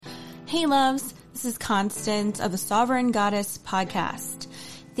Hey loves, this is Constance of the Sovereign Goddess podcast.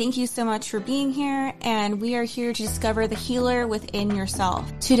 Thank you so much for being here, and we are here to discover the healer within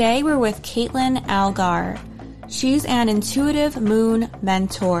yourself. Today we're with Kaitlyn Algar. She's an intuitive moon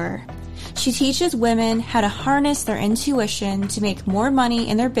mentor. She teaches women how to harness their intuition to make more money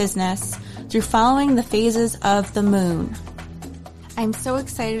in their business through following the phases of the moon. I'm so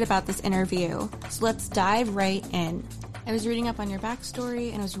excited about this interview, so let's dive right in. I was reading up on your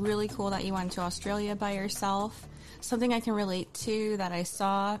backstory, and it was really cool that you went to Australia by yourself. Something I can relate to that I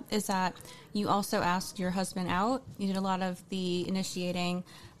saw is that you also asked your husband out. You did a lot of the initiating.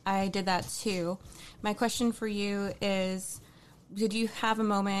 I did that too. My question for you is, did you have a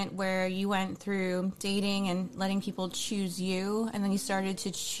moment where you went through dating and letting people choose you, and then you started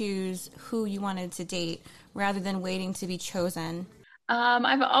to choose who you wanted to date rather than waiting to be chosen?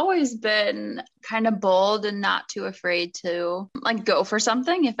 I've always been kind of bold and not too afraid to go for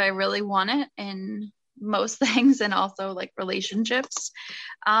something if I really want it in most things, and also relationships.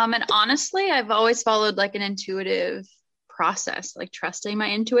 And honestly, I've always followed an intuitive process, trusting my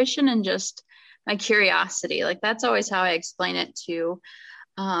intuition and just my curiosity. That's always how I explain it to,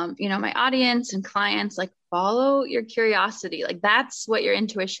 my audience and clients, follow your curiosity. That's what your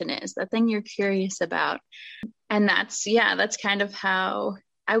intuition is, the thing you're curious about. And that's kind of how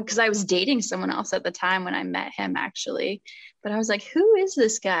because I was dating someone else at the time when I met him, actually. But I was like, who is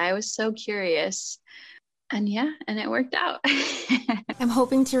this guy? I was so curious. And it worked out. I'm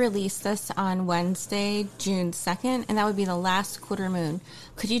hoping to release this on Wednesday, June 2nd, and that would be the last quarter moon.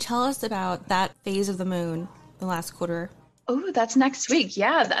 Could you tell us about that phase of the moon, the last quarter? Oh, that's next week.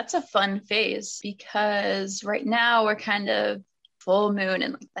 Yeah, that's a fun phase because right now we're kind of full moon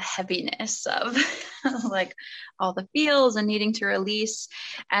and the heaviness of all the feels and needing to release.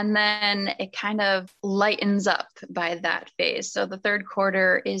 And then it kind of lightens up by that phase. So the third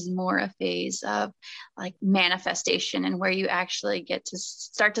quarter is more a phase of manifestation, and where you actually get to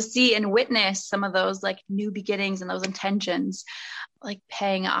start to see and witness some of those new beginnings and those intentions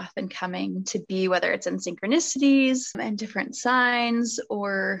paying off and coming to be, whether it's in synchronicities and different signs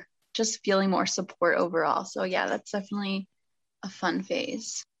or just feeling more support overall. So yeah, that's definitely a fun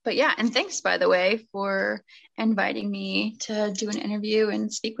phase. But yeah, and thanks, by the way, for inviting me to do an interview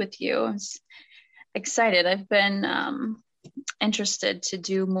and speak with you. I was excited. I've been interested to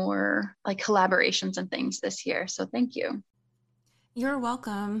do more collaborations and things this year. So thank you. You're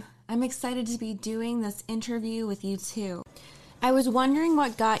welcome. I'm excited to be doing this interview with you too. I was wondering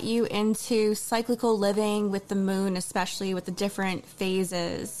what got you into cyclical living with the moon, especially with the different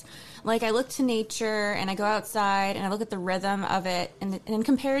phases. I look to nature and I go outside and I look at the rhythm of it, and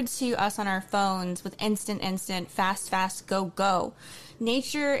compared to us on our phones with instant, fast, go.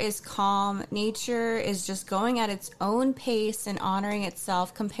 Nature is calm. Nature is just going at its own pace and honoring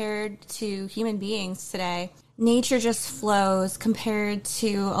itself compared to human beings today. Nature just flows compared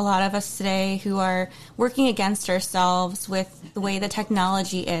to a lot of us today who are working against ourselves with the way the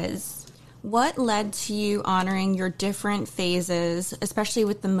technology is. What led to you honoring your different phases, especially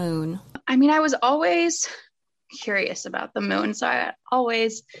with the moon? I mean, I was always curious about the moon, so I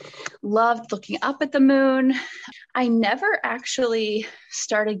always loved looking up at the moon. I never actually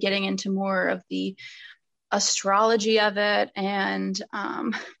started getting into more of the astrology of it and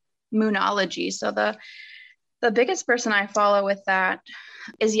moonology. So the biggest person I follow with that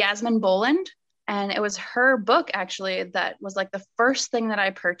is Yasmin Boland. And it was her book, actually, that was the first thing that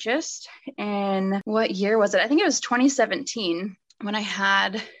I purchased. And what year was it? I think it was 2017 when I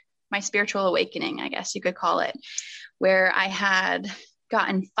had my spiritual awakening, I guess you could call it, where I had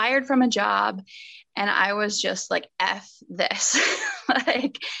gotten fired from a job. And I was just F this,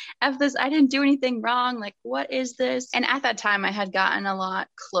 F this. I didn't do anything wrong. What is this? And at that time, I had gotten a lot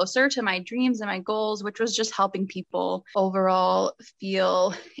closer to my dreams and my goals, which was just helping people overall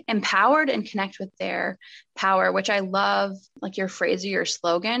feel empowered and connect with their power, which I love, your phrase or your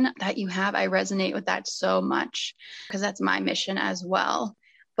slogan that you have. I resonate with that so much because that's my mission as well.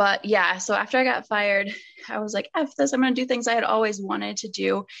 But yeah, so after I got fired, I was like, F this, I'm going to do things I had always wanted to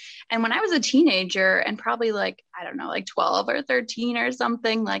do. And when I was a teenager and probably 12 or 13 or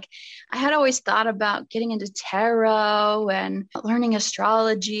something, I had always thought about getting into tarot and learning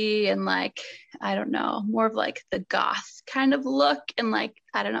astrology and more of the goth kind of look and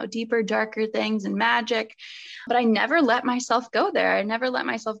deeper, darker things and magic. But I never let myself go there. I never let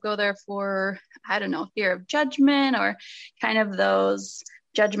myself go there for, fear of judgment or kind of those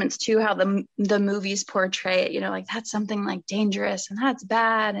judgments too, how the movies portray it, that's something dangerous and that's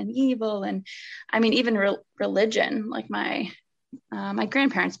bad and evil. And I mean, even religion, my My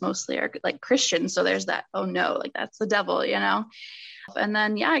grandparents mostly are like Christians. So there's that, oh no, like that's the devil, you know? And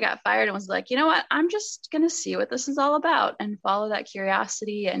then, yeah, I got fired and was like, you know what? I'm just going to see what this is all about and follow that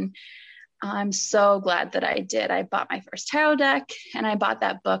curiosity. And I'm so glad that I did. I bought my first tarot deck and I bought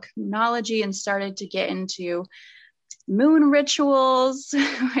that book, Moonology, and started to get into moon rituals,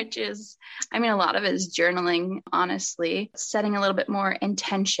 which is, I mean, a lot of it is journaling, honestly, setting a little bit more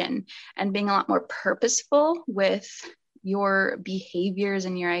intention and being a lot more purposeful with your behaviors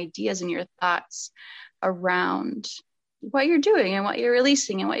and your ideas and your thoughts around what you're doing and what you're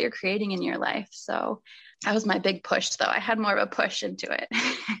releasing and what you're creating in your life. So that was my big push, though. I had more of a push into it.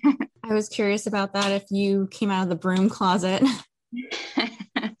 I was curious about that if you came out of the broom closet.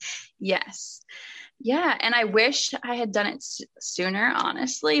 Yes. Yeah. And I wish I had done it sooner,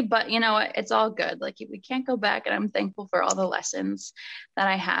 honestly, but you know what? It's all good. Like we can't go back, and I'm thankful for all the lessons that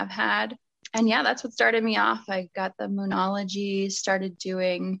I have had. And yeah, that's what started me off. I got the Moonology, started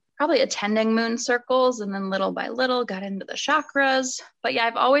doing probably attending moon circles, and then little by little got into the chakras. But yeah,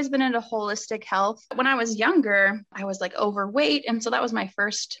 I've always been into holistic health. When I was younger, I was like overweight. And so that was my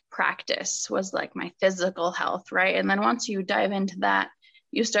first practice, was like my physical health, right? And then once you dive into that,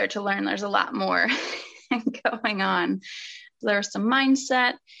 you start to learn there's a lot more going on. There was some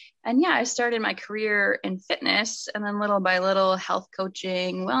mindset. And yeah, I started my career in fitness, and then little by little health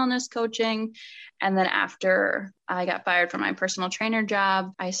coaching, wellness coaching. And then after I got fired from my personal trainer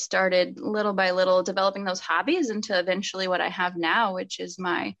job, I started little by little developing those hobbies into eventually what I have now, which is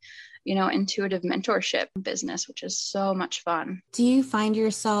my, intuitive mentorship business, which is so much fun. Do you find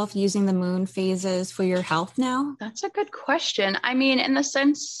yourself using the moon phases for your health now? That's a good question. I mean, in the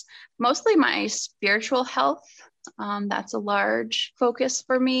sense, mostly my spiritual health. That's a large focus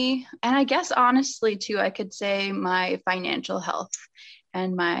for me. And I guess honestly too, I could say my financial health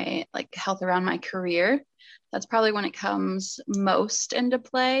and my health around my career. That's probably when it comes most into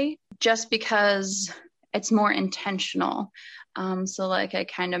play, just because it's more intentional. So like I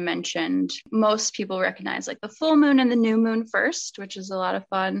kind of mentioned, most people recognize like the full moon and the new moon first, which is a lot of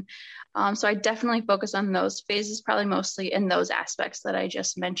fun. So I definitely focus on those phases, probably mostly in those aspects that I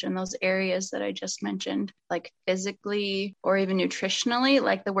just mentioned, those areas that I just mentioned, like physically or even nutritionally,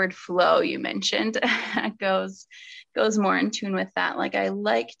 like the word flow you mentioned goes more in tune with that. Like I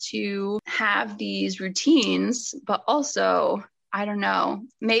like to have these routines, but also I don't know,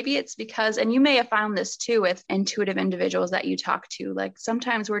 maybe it's because, and you may have found this too with intuitive individuals that you talk to, like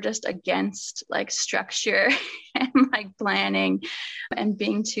sometimes we're just against like structure and like planning and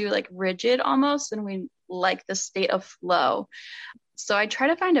being too like rigid almost, and we like the state of flow. So I try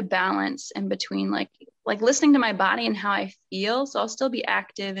to find a balance in between like listening to my body and how I feel. So I'll still be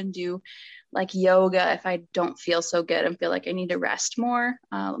active and do like yoga if I don't feel so good and feel like I need to rest more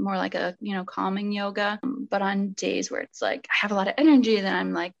like a, calming yoga. But on days where it's like I have a lot of energy, then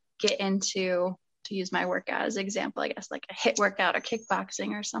I'm like get into, to use my workout as an example, I guess like a HIIT workout or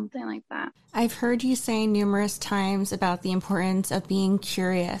kickboxing or something like that. I've heard you say numerous times about the importance of being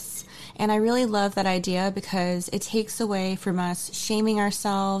curious. And I really love that idea because it takes away from us shaming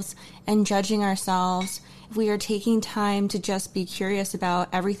ourselves and judging ourselves if we are taking time to just be curious about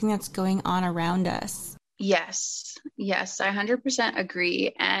everything that's going on around us. Yes, I 100%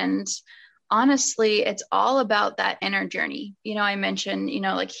 agree. And honestly, it's all about that inner journey. I mentioned,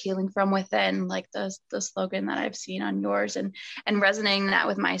 like healing from within, like the slogan that I've seen on yours and resonating that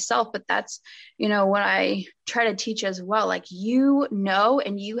with myself. But that's, what I try to teach as well. Like,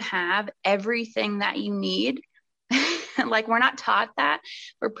 and you have everything that you need. Like we're not taught that.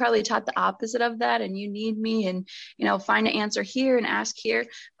 We're probably taught the opposite of that. And you need me and, find an answer here and ask here.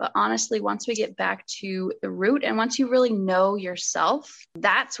 But honestly, once we get back to the root and once you really know yourself,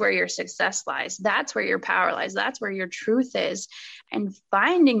 that's where your success lies. That's where your power lies. That's where your truth is. And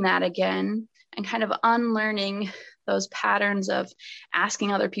finding that again and kind of unlearning those patterns of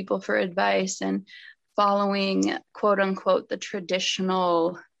asking other people for advice and following quote unquote the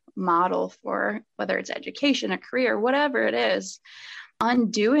traditional model for whether it's education, a career, whatever it is,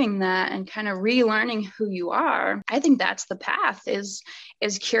 undoing that and kind of relearning who you are. I think that's the path is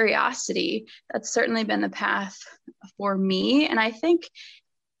curiosity. That's certainly been the path for me. And I think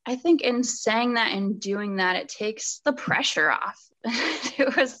in saying that and doing that, it takes the pressure off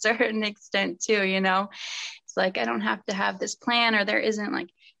to a certain extent too, It's like, I don't have to have this plan or there isn't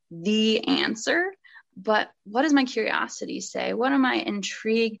like the answer. But what does my curiosity say? What am I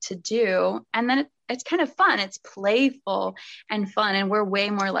intrigued to do? And then it's kind of fun. It's playful and fun. And we're way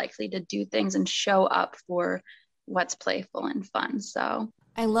more likely to do things and show up for what's playful and fun. So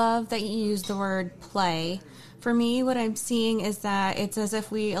I love that you use the word play. For me, what I'm seeing is that it's as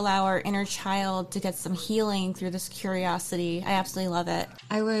if we allow our inner child to get some healing through this curiosity. I absolutely love it.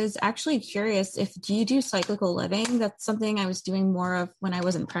 I was actually curious if do you do cyclical living? That's something I was doing more of when I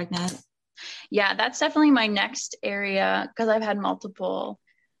wasn't pregnant. Yeah, that's definitely my next area because I've had multiple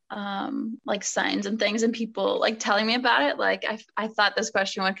like signs and things and people like telling me about it. Like I thought this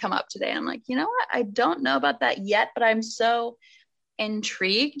question would come up today. And I'm like, you know what? I don't know about that yet, but I'm so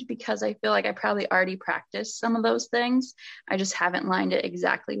intrigued because I feel like I probably already practiced some of those things. I just haven't lined it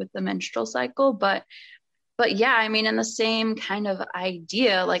exactly with the menstrual cycle, but yeah, I mean, in the same kind of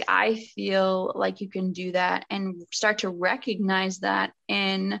idea, like I feel like you can do that and start to recognize that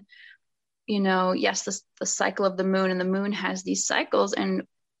in, yes, the cycle of the moon, and the moon has these cycles, and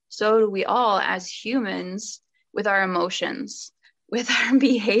so do we all as humans with our emotions, with our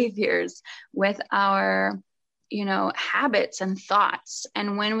behaviors, with our habits and thoughts.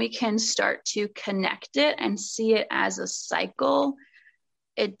 And when we can start to connect it and see it as a cycle,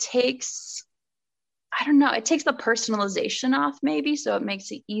 it takes, I don't know, it takes the personalization off maybe. So it makes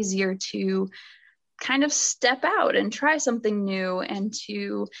it easier to kind of step out and try something new and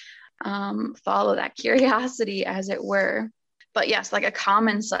to follow that curiosity, as it were. But yes, like a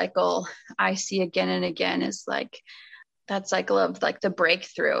common cycle I see again and again is like that cycle of like the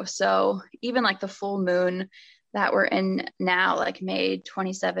breakthrough. So even like the full moon that we're in now, like May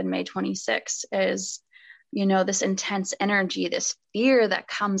 27, May 26 is, this intense energy, this fear that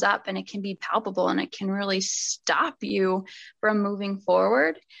comes up, and it can be palpable and it can really stop you from moving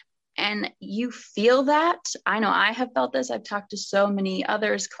forward. And you feel that. I know I have felt this. I've talked to so many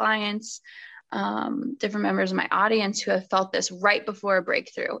others, clients, different members of my audience who have felt this right before a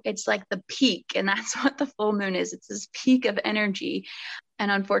breakthrough. It's like the peak, and that's what the full moon is. It's this peak of energy. And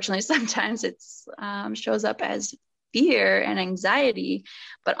unfortunately, sometimes it's shows up as fear and anxiety.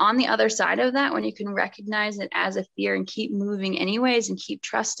 But on the other side of that, when you can recognize it as a fear and keep moving anyways, and keep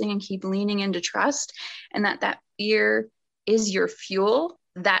trusting and keep leaning into trust, and that fear is your fuel,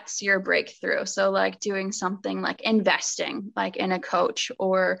 that's your breakthrough. So like doing something like investing, like in a coach,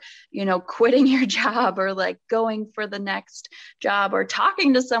 or, quitting your job, or like going for the next job, or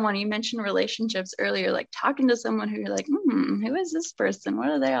talking to someone. You mentioned relationships earlier, like talking to someone who you're like, who is this person? What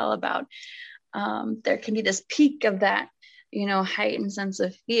are they all about? There can be this peak of that, heightened sense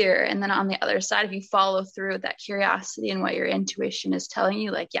of fear. And then on the other side, if you follow through with that curiosity and what your intuition is telling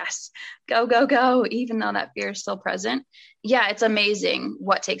you, like, yes, go, go, go, even though that fear is still present. Yeah, it's amazing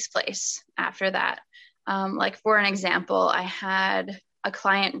what takes place after that. Like for an example, I had a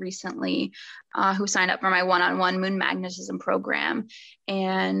client recently who signed up for my one-on-one moon magnetism program.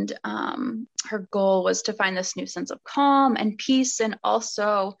 And her goal was to find this new sense of calm and peace, and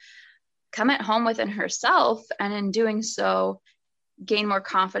also come at home within herself, and in doing so gain more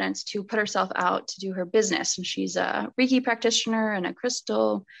confidence to put herself out to do her business. And she's a Reiki practitioner and a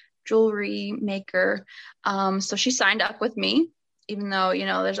crystal jewelry maker. So she signed up with me, even though,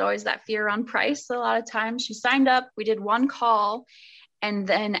 there's always that fear on price. A lot of times she signed up, we did one call, and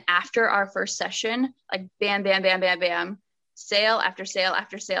then after our first session, like bam, bam, bam, bam, bam, sale after sale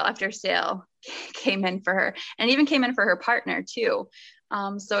after sale after sale came in for her, and even came in for her partner too.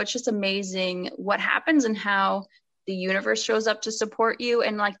 So it's just amazing what happens and how the universe shows up to support you,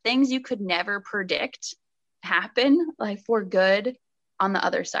 and like things you could never predict happen, like for good, on the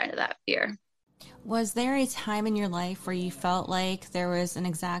other side of that fear. Was there a time in your life where you felt like there was an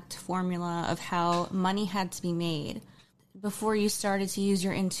exact formula of how money had to be made before you started to use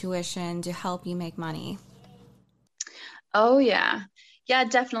your intuition to help you make money? Oh, yeah. Yeah,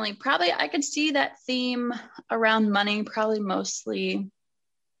 definitely. Probably I could see that theme around money, probably mostly,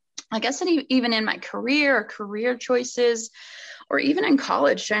 I guess, even in my career or career choices, or even in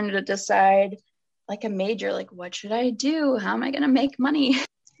college, trying to decide like a major, like what should I do? How am I going to make money?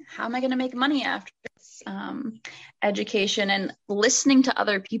 How am I going to make money after this education? And listening to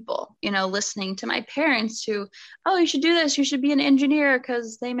other people, listening to my parents who, oh, you should do this. You should be an engineer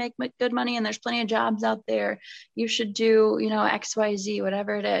because they make good money and there's plenty of jobs out there. You should do, X, Y, Z,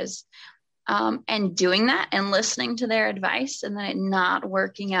 whatever it is. And doing that and listening to their advice, and then it not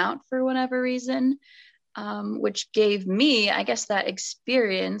working out for whatever reason, which gave me, I guess that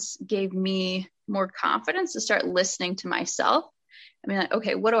experience gave me more confidence to start listening to myself. I mean, like,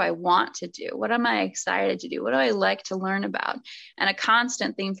 okay, what do I want to do? What am I excited to do? What do I like to learn about? And a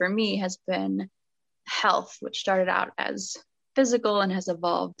constant theme for me has been health, which started out as physical and has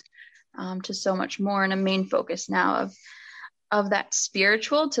evolved to so much more, and a main focus now of that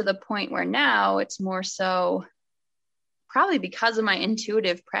spiritual, to the point where now it's more so probably because of my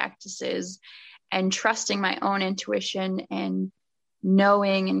intuitive practices and trusting my own intuition and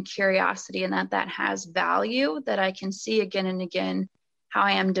knowing and curiosity, and that has value, that I can see again and again how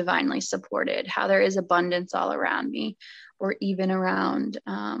I am divinely supported, how there is abundance all around me, or even around,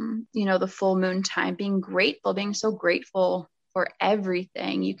 the full moon time, being grateful, being so grateful for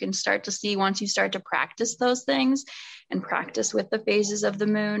everything. You can start to see, once you start to practice those things and practice with the phases of the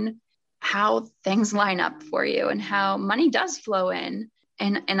moon, how things line up for you and how money does flow in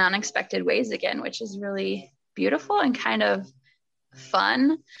unexpected ways again, which is really beautiful and kind of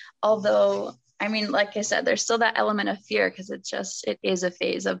fun. Although, I mean, like I said, there's still that element of fear because it is a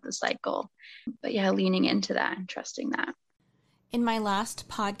phase of the cycle. But yeah, leaning into that and trusting that. In my last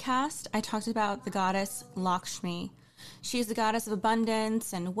podcast, I talked about the goddess Lakshmi. She is the goddess of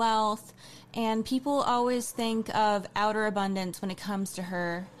abundance and wealth, and people always think of outer abundance when it comes to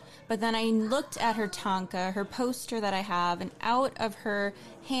her. But then I looked at her tanka, her poster that I have, and out of her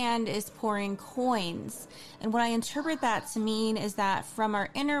hand is pouring coins. And what I interpret that to mean is that from our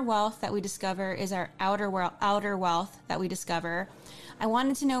inner wealth that we discover is our outer wealth that we discover. I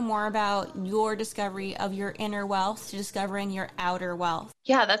wanted to know more about your discovery of your inner wealth to discovering your outer wealth.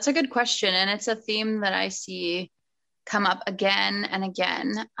 Yeah, that's a good question. And it's a theme that I see come up again and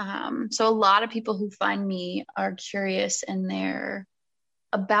again. So a lot of people who find me are curious and they're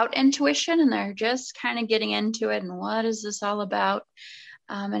about intuition and they're just kind of getting into it. And what is this all about?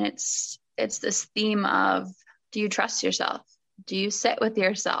 And it's this theme of, do you trust yourself? Do you sit with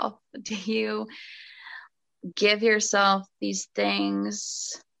yourself? Do you give yourself these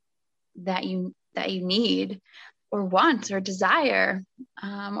things that you need or want or desire,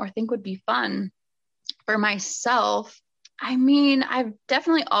 or think would be fun? For myself, I mean, I've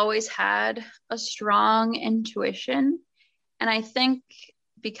definitely always had a strong intuition. And I think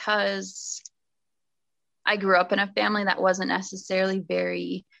because I grew up in a family that wasn't necessarily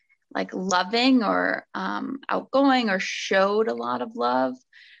very loving or outgoing or showed a lot of love,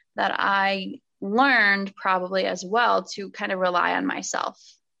 that I learned probably as well to kind of rely on myself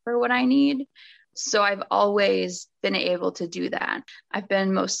for what I need. So I've always been able to do that. I've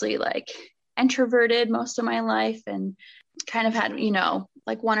been mostly introverted most of my life and kind of had,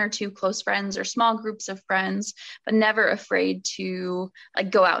 one or two close friends or small groups of friends, but never afraid to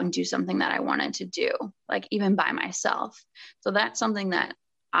go out and do something that I wanted to do, even by myself. So that's something that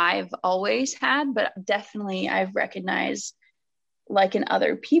I've always had, but definitely I've recognized in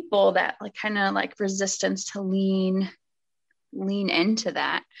other people that resistance to lean into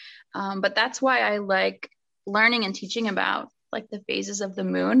that. But that's why I like learning and teaching about the phases of the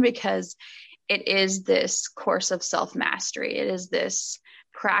moon, because it is this course of self-mastery. It is this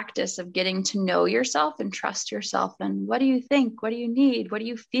practice of getting to know yourself and trust yourself. And what do you think? What do you need? What do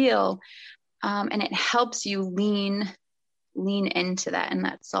you feel? And it helps you lean into that and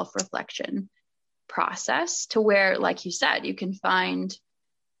that self-reflection process to where, like you said, you can find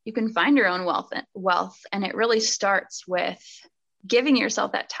your own wealth. And it really starts with giving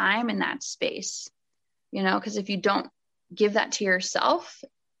yourself that time and that space, because if you don't give that to yourself,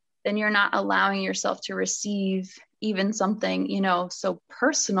 then you're not allowing yourself to receive even something, so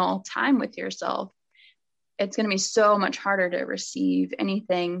personal time with yourself. It's going to be so much harder to receive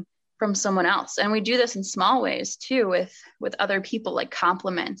anything from someone else. And we do this in small ways too, with other people, like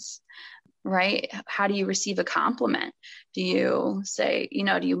compliments, right? How do you receive a compliment? Do you say,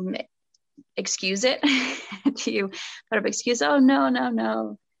 do you excuse it? Do you put up excuse? Oh,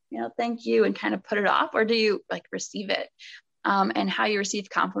 no, thank you. And kind of put it off, or do you receive it? And how you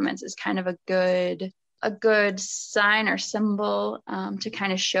receive compliments is kind of a good sign or symbol to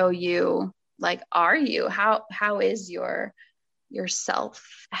kind of show you, how is your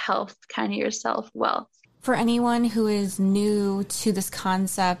self health, kind of your self wealth. For anyone who is new to this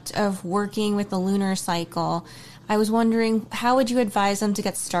concept of working with the lunar cycle, I was wondering, how would you advise them to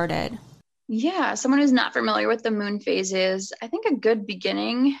get started? Yeah, someone who's not familiar with the moon phases, I think a good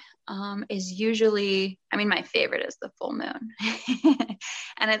beginning is usually, my favorite is the full moon.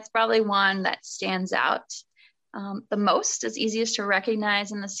 And it's probably one that stands out the most, is easiest to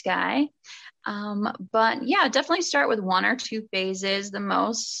recognize in the sky. But yeah, definitely start with one or two phases. The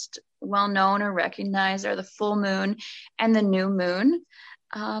most well-known or recognized are the full moon and the new moon.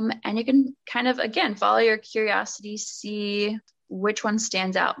 And you can kind of, again, follow your curiosity, see which one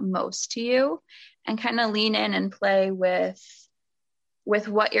stands out most to you, and kind of lean in and play with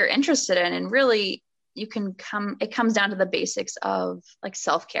what you're interested in. And really, it comes down to the basics of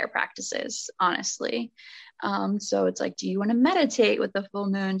self-care practices, honestly. So it's do you want to meditate with the full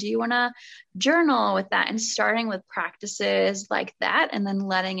moon? Do you want to journal with that? And starting with practices like that, and then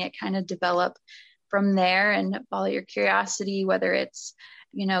letting it kind of develop from there, and follow your curiosity, whether it's,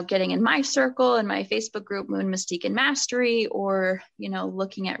 getting in my circle and my Facebook group, Moon Mystique and Mastery, or,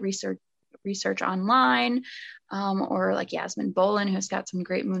 looking at research online, or like Yasmin Bolin, who's got some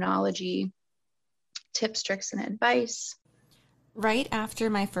great moonology tips, tricks, and advice. Right after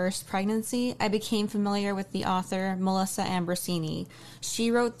my first pregnancy, I became familiar with the author Melissa Ambrosini. She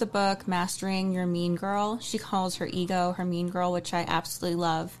wrote the book Mastering Your Mean Girl. She calls her ego her mean girl, which I absolutely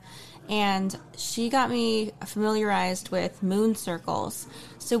love. And she got me familiarized with moon circles.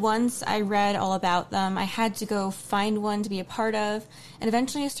 So once I read all about them, I had to go find one to be a part of, and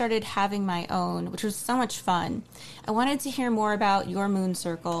eventually I started having my own, which was so much fun. I wanted to hear more about your moon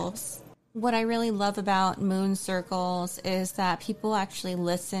circles. What I really love about moon circles is that people actually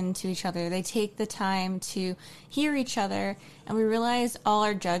listen to each other. They take the time to hear each other, and we realize all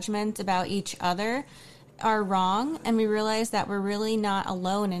our judgments about each other are wrong, and we realize that we're really not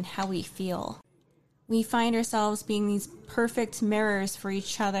alone in how we feel. We find ourselves being these perfect mirrors for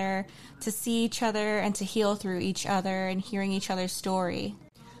each other, to see each other and to heal through each other and hearing each other's story.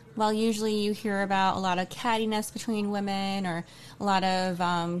 While usually you hear about a lot of cattiness between women or a lot of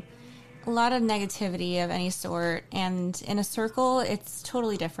negativity of any sort, and in a circle, it's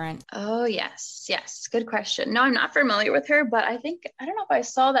totally different. Oh, yes. Good question. No, I'm not familiar with her, but I don't know if I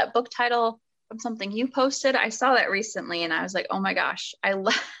saw that book title from something you posted. I saw that recently and I was like, oh my gosh, I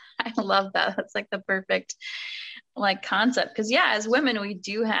love that. That's like the perfect concept. Because as women, we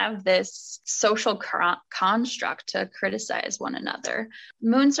do have this social construct to criticize one another.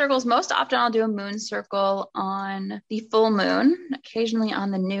 Moon circles, most often I'll do a moon circle on the full moon, occasionally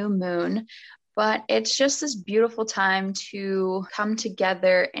on the new moon, but it's just this beautiful time to come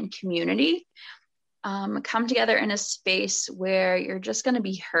together in community, come together in a space where you're just going to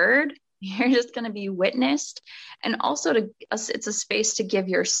be heard. You're just going to be witnessed. And also it's a space to give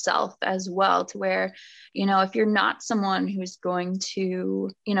yourself as well, to where, if you're not someone who's going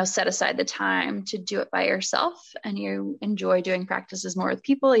to, set aside the time to do it by yourself, and you enjoy doing practices more with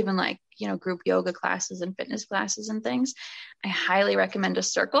people, even group yoga classes and fitness classes and things, I highly recommend a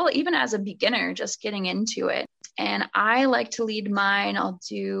circle, even as a beginner, just getting into it. And I like to lead mine. I'll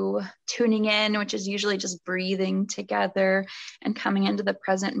do tuning in, which is usually just breathing together and coming into the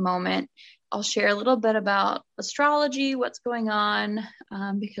present moment. I'll share a little bit about astrology, what's going on,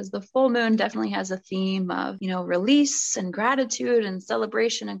 because the full moon definitely has a theme of, release and gratitude and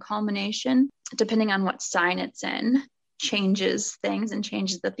celebration and culmination, depending on what sign it's in. Changes things and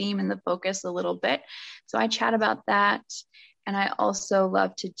changes the theme and the focus a little bit. So I chat about that. And I also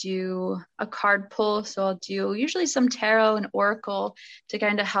love to do a card pull. So I'll do usually some tarot and oracle to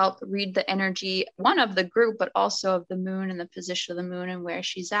kind of help read the energy, one of the group, but also of the moon and the position of the moon and where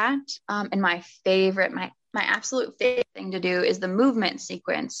she's at. And my absolute favorite thing to do is the movement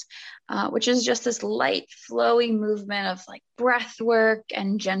sequence, which is just this light, flowy movement of breath work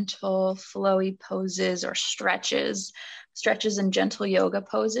and gentle, flowy poses or stretches and gentle yoga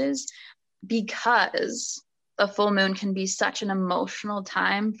poses, because the full moon can be such an emotional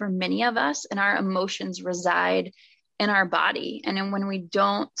time for many of us, and our emotions reside in our body. And then when we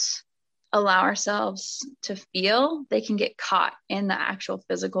don't allow ourselves to feel, they can get caught in the actual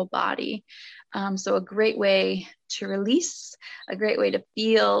physical body. So a great way to release, a great way to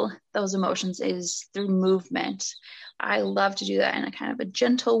feel those emotions is through movement. I love to do that in a kind of a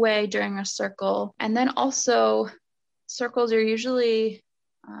gentle way during a circle. And then also circles are usually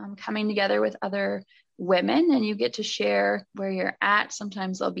coming together with other women, and you get to share where you're at.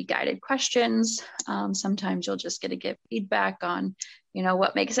 Sometimes there'll be guided questions. Sometimes you'll just get to give feedback on,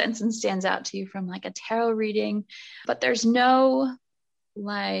 what makes sense and stands out to you from a tarot reading. But there's no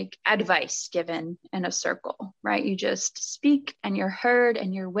advice given in a circle, right? You just speak and you're heard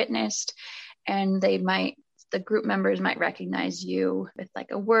and you're witnessed, and the group members might recognize you with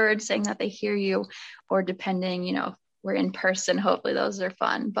a word saying that they hear you, or depending, if we're in person, hopefully those are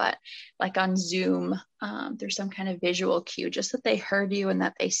fun, but on Zoom, there's some kind of visual cue, just that they heard you and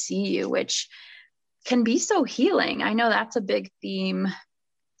that they see you, which can be so healing. I know that's a big theme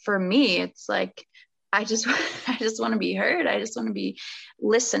for me. It's I just want to be heard. I just want to be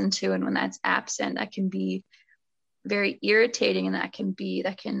listened to. And when that's absent, that can be very irritating, and that can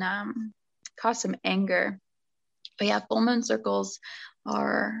cause some anger. But full moon circles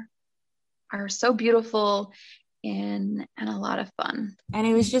are so beautiful and a lot of fun. And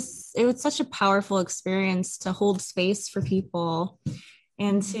it was such a powerful experience to hold space for people,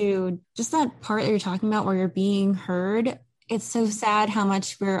 and to just that part that you're talking about where you're being heard. It's so sad how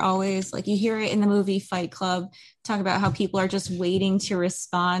much we're always you hear it in the movie Fight Club, talk about how people are just waiting to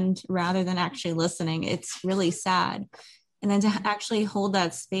respond rather than actually listening. It's really sad. And then to actually hold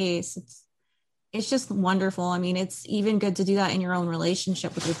that space, it's just wonderful. I mean, it's even good to do that in your own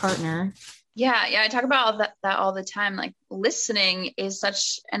relationship with your partner. Yeah, I talk about that all the time. Like, listening is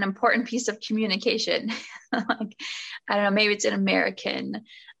such an important piece of communication. Like, I don't know, maybe it's an American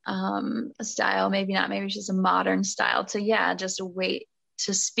style, maybe not, maybe it's just a modern style to, just wait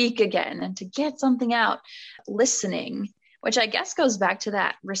to speak again and to get something out. Listening, which I guess goes back to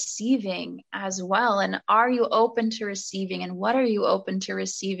that receiving as well. And are you open to receiving, and what are you open to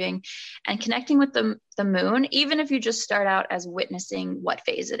receiving, and connecting with the moon, even if you just start out as witnessing what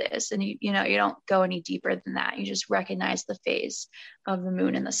phase it is. And you don't go any deeper than that. You just recognize the phase of the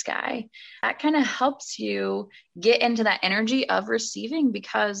moon in the sky. That kind of helps you get into that energy of receiving,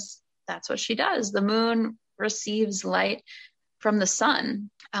 because that's what she does. The moon receives light from the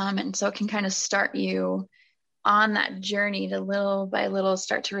sun. And so it can kind of start you on that journey to little by little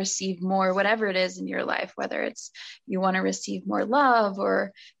start to receive more, whatever it is in your life, whether it's you want to receive more love,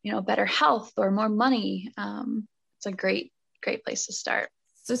 or, better health, or more money. It's a great place to start.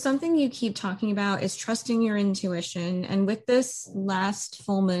 So something you keep talking about is trusting your intuition. And with this last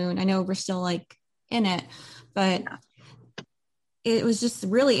full moon, I know we're still like in it, but it was just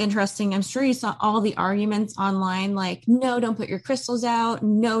really interesting. I'm sure you saw all the arguments online, like, no, don't put your crystals out.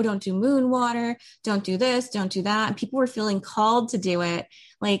 No, don't do moon water. Don't do this. Don't do that. And people were feeling called to do it.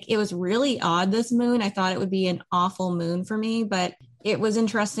 Like, it was really odd this moon. I thought it would be an awful moon for me, but it was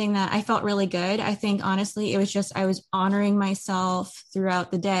interesting that I felt really good. I think, honestly, it was just, I was honoring myself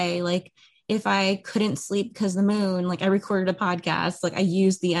throughout the day. Like, if I couldn't sleep because the moon, like, I recorded a podcast, like, I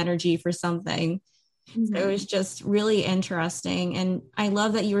used the energy for something. So it was just really interesting. And I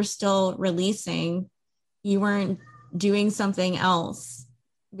love that you were still releasing. You weren't doing something else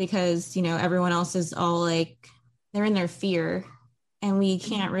because, everyone else is all like, they're in their fear. And we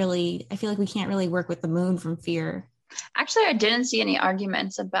can't really, I feel like we can't really work with the moon from fear. Actually, I didn't see any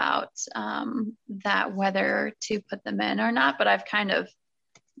arguments about that, whether to put them in or not, but I've kind of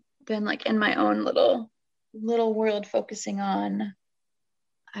been like in my own little world, focusing on,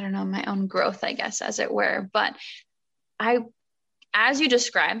 I don't know, my own growth, I guess, as it were. But as you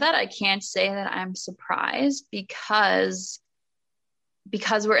describe that, I can't say that I'm surprised, because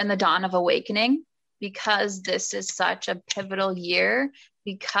we're in the dawn of awakening, because this is such a pivotal year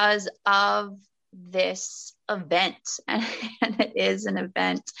because of this event. And it is an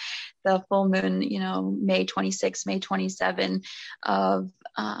event, the full moon, May 26, May 27, of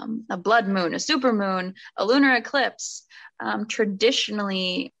a blood moon, a super moon, a lunar eclipse.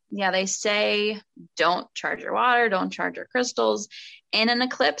 Traditionally, they say don't charge your water, don't charge your crystals in an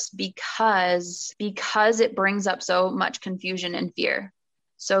eclipse, because it brings up so much confusion and fear.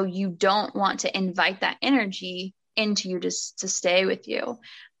 So you don't want to invite that energy into you to stay with you.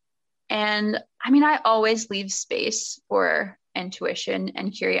 And I mean, I always leave space for intuition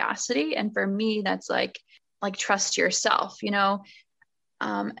and curiosity. And for me, that's like trust yourself.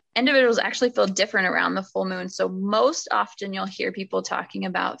 Individuals actually feel different around the full moon. So most often you'll hear people talking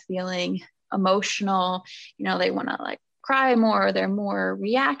about feeling emotional, they want to like cry more, they're more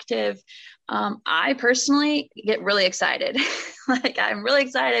reactive. I personally get really excited. Like, I'm really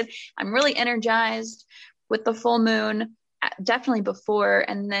excited. I'm really energized with the full moon, definitely before,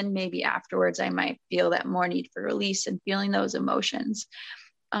 and then maybe afterwards, I might feel that more need for release and feeling those emotions.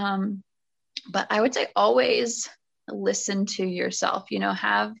 But I would say always listen to yourself,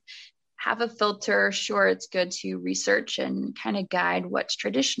 have a filter. Sure, it's good to research and kind of guide what's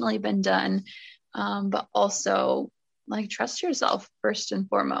traditionally been done, but also like trust yourself first and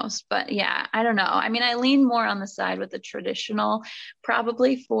foremost. But I don't know. I mean, I lean more on the side with the traditional,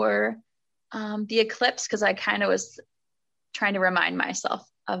 probably for the eclipse, because I kind of was trying to remind myself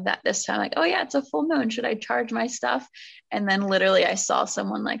of that this time, like, oh yeah, it's a full moon, should I charge my stuff? And then literally I saw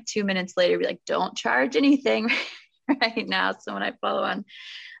someone like 2 minutes later be like, don't charge anything right now. Someone I follow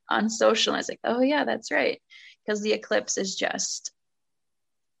on social, and I was like, oh yeah, that's right. Because the eclipse is just,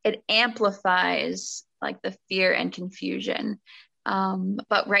 it amplifies like the fear and confusion.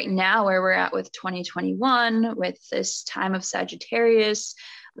 But right now, where we're at with 2021, with this time of Sagittarius,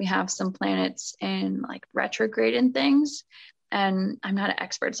 we have some planets in like retrograde and things. And I'm not an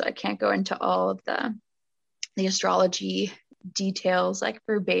expert, so I can't go into all of the astrology details like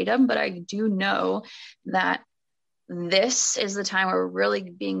verbatim, but I do know that this is the time where we're really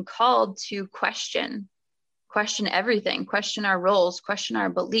being called to question everything, question our roles, question our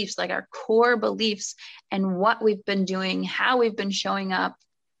beliefs, like our core beliefs, and what we've been doing, how we've been showing up.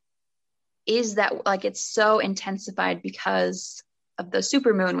 Is that like, it's so intensified because of the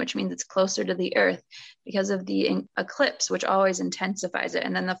supermoon, which means it's closer to the earth, because of the eclipse, which always intensifies it.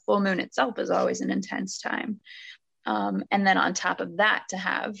 And then the full moon itself is always an intense time. And then on top of that, to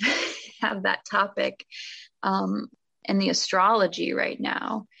have have that topic in the astrology right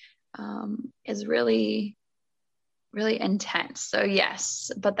now is really, really intense. So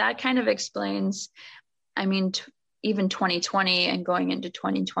yes, but that kind of explains, I mean, even 2020 and going into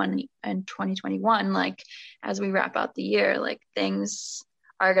 2020 and 2021, like as we wrap out the year, like things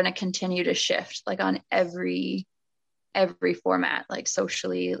are going to continue to shift, like on every format, like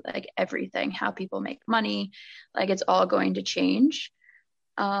socially, like everything, how people make money, like it's all going to change.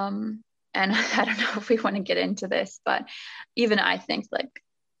 And I don't know if we want to get into this, but even I think like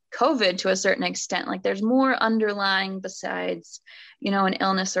COVID to a certain extent, like there's more underlying besides, an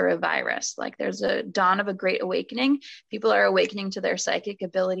illness or a virus. Like there's a dawn of a great awakening. People are awakening to their psychic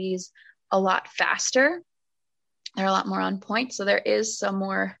abilities a lot faster. They're a lot more on point. So there is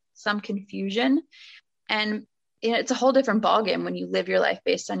some confusion. And it's a whole different ballgame when you live your life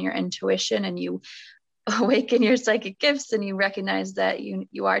based on your intuition and you awaken your psychic gifts and you recognize that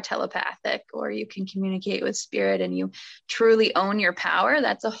you are telepathic, or you can communicate with spirit and you truly own your power.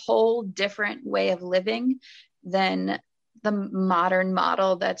 That's a whole different way of living than the modern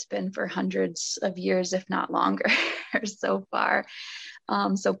model that's been for hundreds of years, if not longer, so far.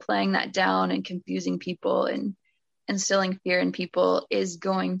 So playing that down and confusing people and instilling fear in people is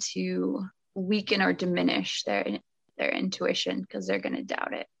going to weaken or diminish their intuition, because they're going to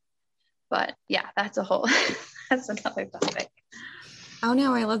doubt it. But yeah, that's that's another topic. Oh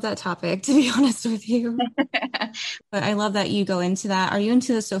no, I love that topic, to be honest with you. But I love that you go into that. Are you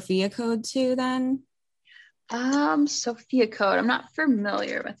into the Sophia Code too then? Sophia Code, I'm not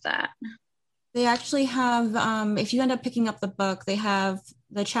familiar with that. They actually have, if you end up picking up the book, they have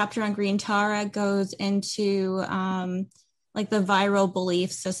the chapter on Green Tara goes into like the viral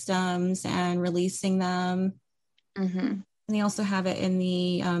belief systems and releasing them. Mm-hmm. And they also have it in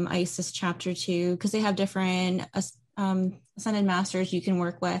the Isis chapter too, because they have different ascended masters you can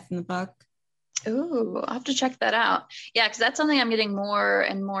work with in the book. Ooh, I'll have to check that out. Yeah, because that's something I'm getting more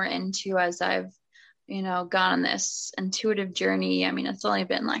and more into as I've, gone on this intuitive journey. I mean, it's only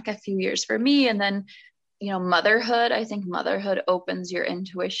been like a few years for me. And then, motherhood, I think motherhood opens your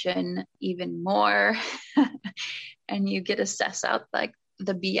intuition even more. And you get to suss out like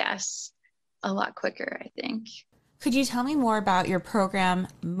the BS a lot quicker, I think. Could you tell me more about your program,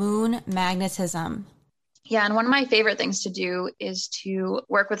 Moon Magnetism? Yeah, and one of my favorite things to do is to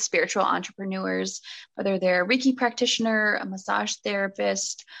work with spiritual entrepreneurs, whether they're a Reiki practitioner, a massage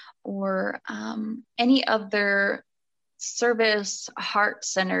therapist, or any other service,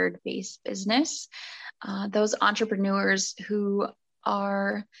 heart-centered based business. Those entrepreneurs who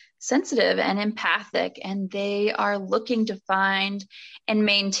are sensitive and empathic, and they are looking to find and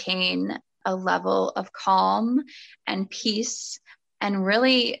maintain a level of calm and peace, and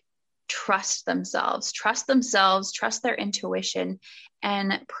really trust themselves, trust their intuition,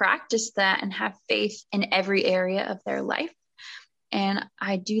 and practice that and have faith in every area of their life. And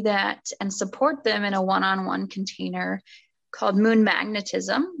I do that and support them in a one-on-one container called Moon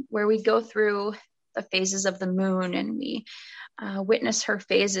Magnetism, where we go through the phases of the moon and we witness her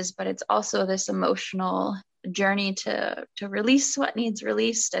phases, but it's also this emotional journey to release what needs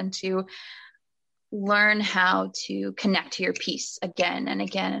released and to learn how to connect to your peace again and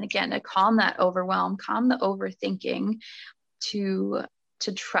again and again, to calm that overwhelm, calm the overthinking, to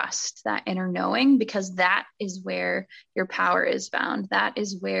trust that inner knowing, because that is where your power is found. That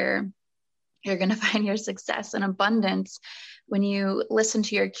is where you're going to find your success and abundance, when you listen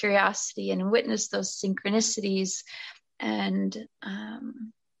to your curiosity and witness those synchronicities and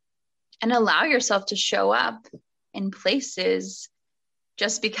allow yourself to show up in places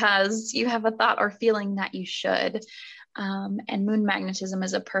just because you have a thought or feeling that you should. And Moon Magnetism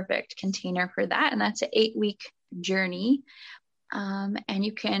is a perfect container for that. And that's an 8-week journey. And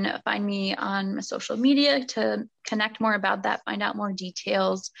you can find me on my social media to connect more about that, find out more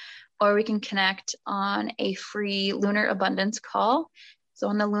details, or we can connect on a free Lunar Abundance call. So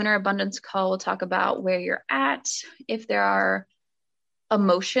on the Lunar Abundance call, we'll talk about where you're at, if there are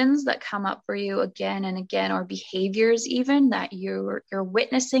emotions that come up for you again and again, or behaviors even that you're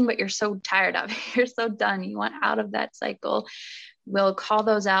witnessing, but you're so tired of, you're so done, you want out of that cycle. We'll call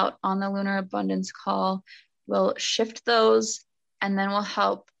those out on the Lunar Abundance call. We'll shift those, and then we'll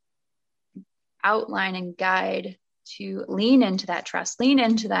help outline and guide to lean into that trust, lean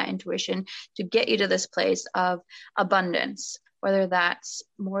into that intuition, to get you to this place of abundance, whether that's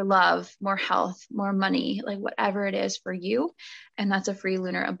more love, more health, more money, like whatever it is for you. And that's a free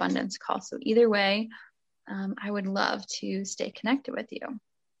Lunar Abundance call. So either way, I would love to stay connected with you.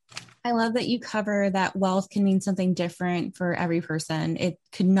 I love that you cover that wealth can mean something different for every person. It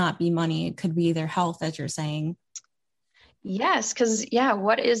could not be money. It could be their health, as you're saying. Yes, because yeah,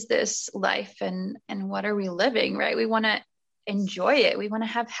 what is this life and what are we living, right? We want to enjoy it. We want to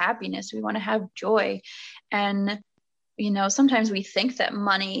have happiness. We want to have joy. And sometimes we think that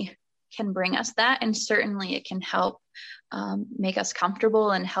money can bring us that, and certainly it can help make us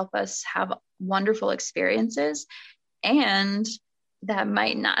comfortable and help us have wonderful experiences. And that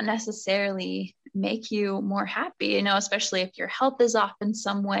might not necessarily make you more happy, especially if your health is off in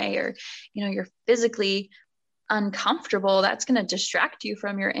some way, or you're physically uncomfortable. That's going to distract you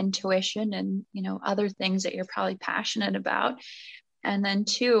from your intuition and other things that you're probably passionate about. And then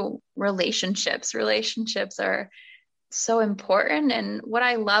two, relationships are so important. And what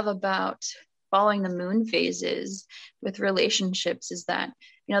I love about following the moon phases with relationships is that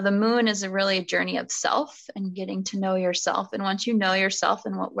the moon is really a journey of self and getting to know yourself. And once you know yourself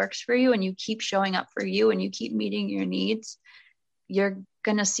and what works for you, and you keep showing up for you and you keep meeting your needs, you're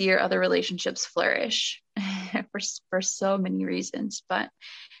going to see your other relationships flourish for so many reasons. But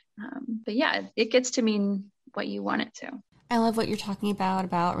yeah, it gets to mean what you want it to. I love what you're talking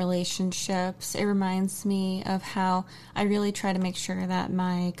about relationships. It reminds me of how I really try to make sure that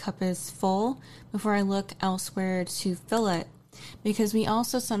my cup is full before I look elsewhere to fill it. Because we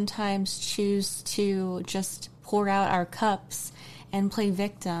also sometimes choose to just pour out our cups and play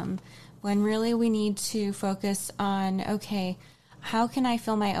victim, when really we need to focus on, okay, how can I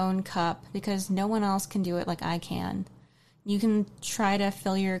fill my own cup? Because no one else can do it like I can. You can try to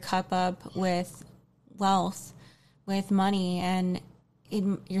fill your cup up with wealth, with money, and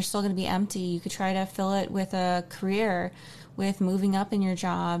you're still going to be empty. You could try to fill it with a career, with moving up in your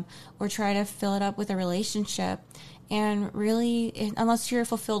job, or try to fill it up with a relationship. And really, unless you're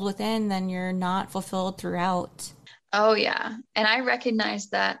fulfilled within, then you're not fulfilled throughout. Oh, yeah. And I recognize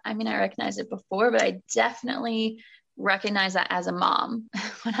that. I mean, I recognized it before, but I definitely recognize that as a mom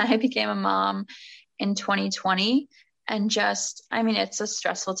when I became a mom in 2020. And it's a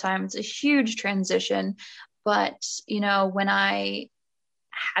stressful time. It's a huge transition. But, when I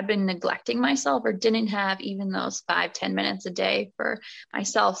had been neglecting myself or didn't have even those 5-10 minutes a day for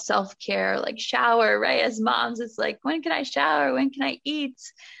myself, self-care, like shower, right? As moms, it's like, when can I shower? When can I eat?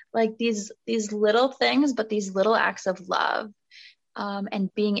 Like these little things, but these little acts of love,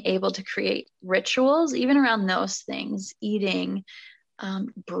 and being able to create rituals, even around those things, eating,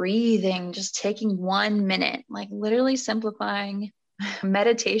 breathing, just taking 1 minute, like literally simplifying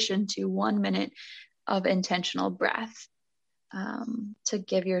meditation to 1 minute of intentional breath, to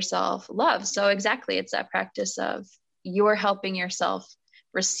give yourself love. So exactly, it's that practice of you're helping yourself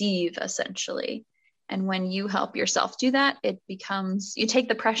receive, essentially. And when you help yourself do that, it becomes, you take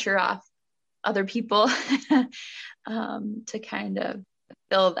the pressure off other people to kind of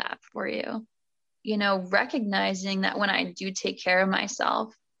fill that for you. Recognizing that when I do take care of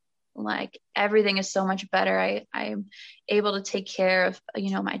myself, like everything is so much better. I'm able to take care of,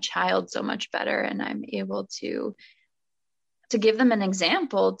 my child so much better. And I'm able to give them an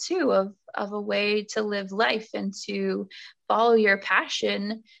example too of a way to live life and to follow your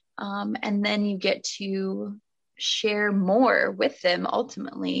passion. And then you get to share more with them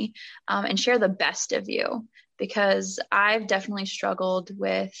ultimately, and share the best of you. Because I've definitely struggled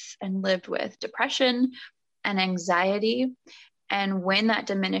with and lived with depression and anxiety. And when that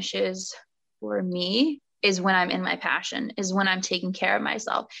diminishes for me is when I'm in my passion, is when I'm taking care of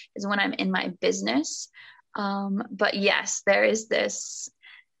myself, is when I'm in my business. But yes, there is this,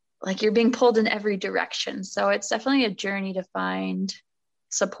 like, you're being pulled in every direction. So it's definitely a journey to find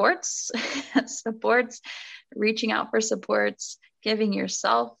supports, reaching out for supports, giving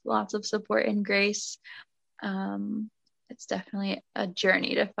yourself lots of support and grace. It's definitely a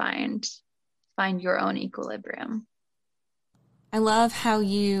journey to find your own equilibrium. I love how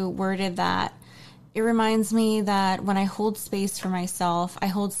you worded that. It reminds me that when I hold space for myself, I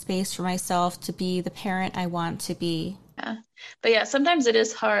hold space for myself to be the parent I want to be. Yeah. But yeah, sometimes it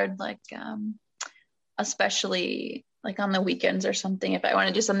is hard, like, especially like on the weekends or something, if I want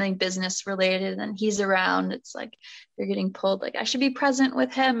to do something business related and he's around, it's like you're getting pulled, like I should be present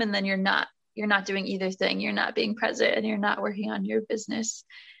with him. And then you're not doing either thing. You're not being present and you're not working on your business.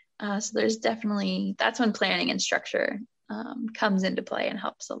 So there's definitely, that's when planning and structure comes into play and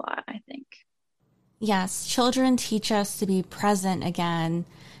helps a lot, I think. Yes, children teach us to be present again.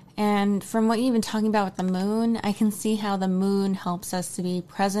 And from what you've been talking about with the moon, I can see how the moon helps us to be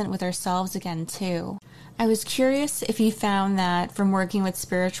present with ourselves again, too. I was curious if you found that from working with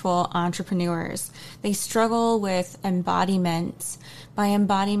spiritual entrepreneurs, they struggle with embodiment. By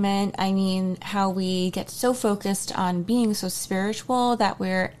embodiment, I mean how we get so focused on being so spiritual that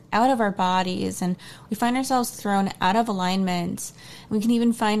we're out of our bodies and we find ourselves thrown out of alignment. We can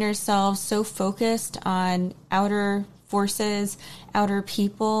even find ourselves so focused on outer forces, outer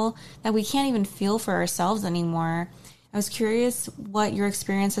people that we can't even feel for ourselves anymore. I was curious what your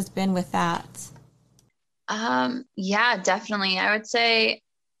experience has been with that. Yeah, definitely. I would say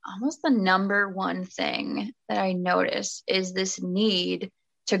almost the number one thing that I notice is this need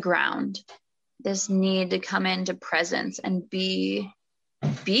to ground, this need to come into presence and be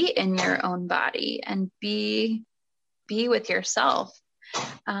in your own body and be with yourself.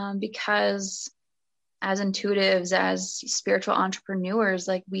 Because as intuitives, as spiritual entrepreneurs,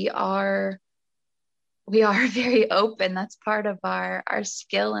 like we are very open. That's part of our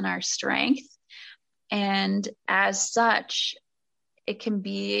skill and our strength. And as such, it can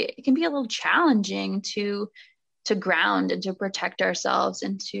be a little challenging to ground and to protect ourselves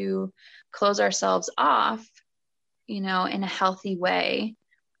and to close ourselves off, in a healthy way.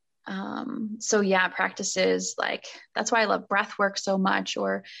 So yeah, practices like, that's why I love breath work so much,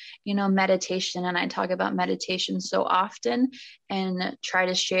 or, meditation. And I talk about meditation so often and try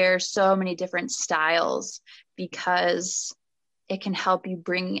to share so many different styles, because it can help you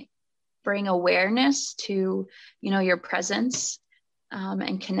bring awareness to, your presence,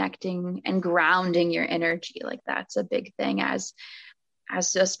 and connecting and grounding your energy. Like that's a big thing as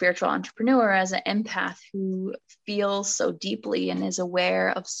a spiritual entrepreneur, as an empath who feels so deeply and is aware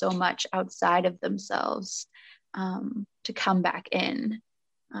of so much outside of themselves, to come back in,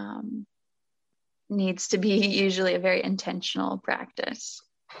 needs to be usually a very intentional practice.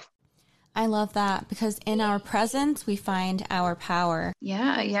 I love that, because in our presence, we find our power.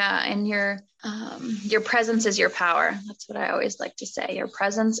 Yeah. And your presence is your power. That's what I always like to say. Your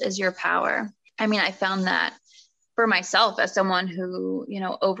presence is your power. I mean, I found that for myself as someone who,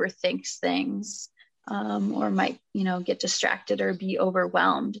 overthinks things, or might, get distracted or be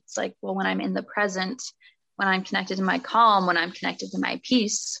overwhelmed. It's like, well, when I'm in the present, when I'm connected to my calm, when I'm connected to my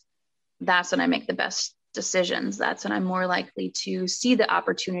peace, that's when I make the best decisions. That's when I'm more likely to see the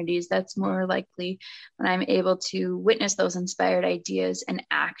opportunities. That's more likely when I'm able to witness those inspired ideas and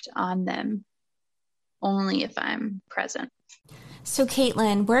act on them, only if I'm present. So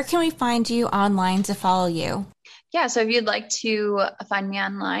Kaitlyn, where can we find you online to follow you? Yeah, so if you'd like to find me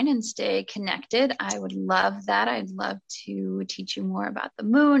online and stay connected, I would love that. I'd love to teach you more about the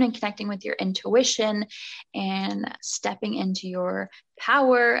moon and connecting with your intuition and stepping into your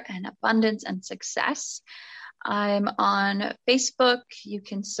power and abundance and success. I'm on Facebook. You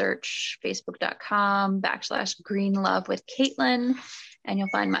can search facebook.com/greenlovewithkaitlyn, and you'll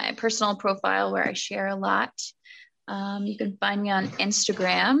find my personal profile where I share a lot. You can find me on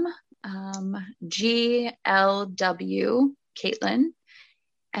Instagram, GLW Kaitlyn.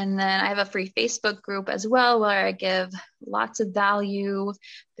 And then I have a free Facebook group as well, where I give lots of value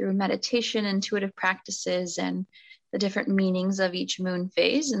through meditation, intuitive practices, and the different meanings of each moon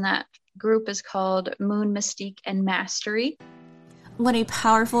phase. And that group is called Moon Mystique and Mastery. What a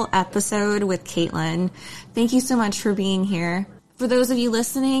powerful episode with Kaitlyn. Thank you so much for being here. For those of you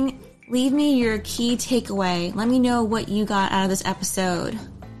listening, leave me your key takeaway. Let me know what you got out of this episode.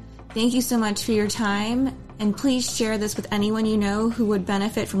 Thank you so much for your time, and please share this with anyone you know who would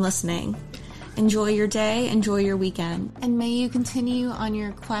benefit from listening. Enjoy your day, enjoy your weekend, and may you continue on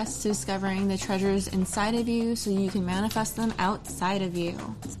your quest to discovering the treasures inside of you so you can manifest them outside of you.